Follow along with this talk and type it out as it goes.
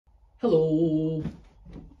Hello!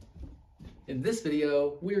 In this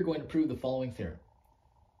video, we are going to prove the following theorem.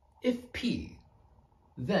 If P,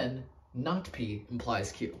 then not P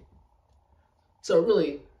implies Q. So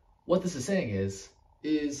really, what this is saying is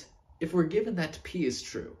if we're given that P is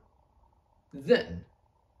true, then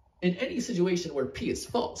in any situation where P is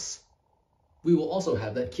false, we will also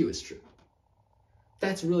have that Q is true.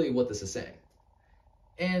 That's really what this is saying.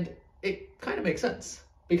 And it kind of makes sense,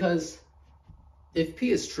 because if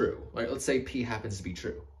P is true, right, let's say P happens to be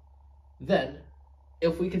true, then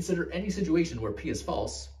if we consider any situation where P is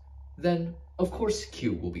false, then of course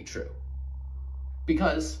Q will be true.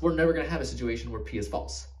 Because we're never going to have a situation where P is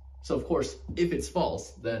false. So of course, if it's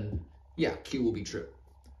false, then yeah, Q will be true.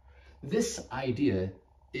 This idea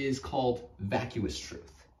is called vacuous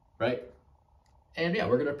truth, right? And yeah,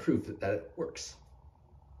 we're going to prove that it works.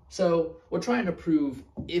 So we're trying to prove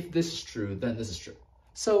if this is true, then this is true.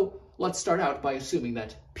 So let's start out by assuming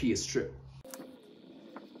that P is true.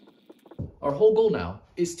 Our whole goal now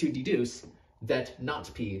is to deduce that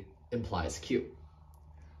not P implies Q.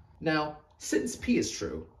 Now, since P is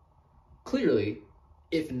true, clearly,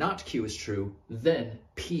 if not Q is true, then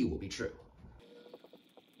P will be true.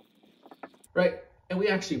 Right? And we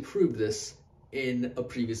actually proved this in a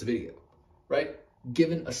previous video, right?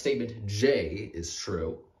 Given a statement J is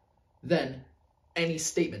true, then any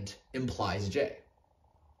statement implies J.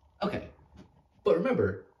 Okay, but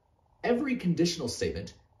remember, every conditional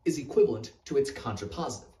statement is equivalent to its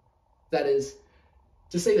contrapositive. That is,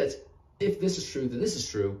 to say that if this is true, then this is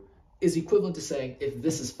true, is equivalent to saying if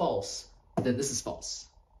this is false, then this is false.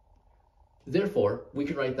 Therefore, we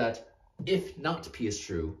can write that if not P is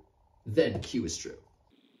true, then Q is true.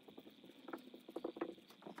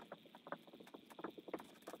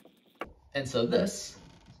 And so this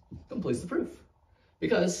completes the proof,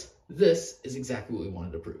 because this is exactly what we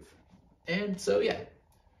wanted to prove. And so yeah,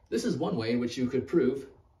 this is one way in which you could prove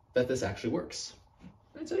that this actually works.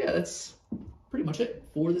 And so yeah, that's pretty much it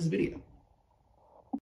for this video.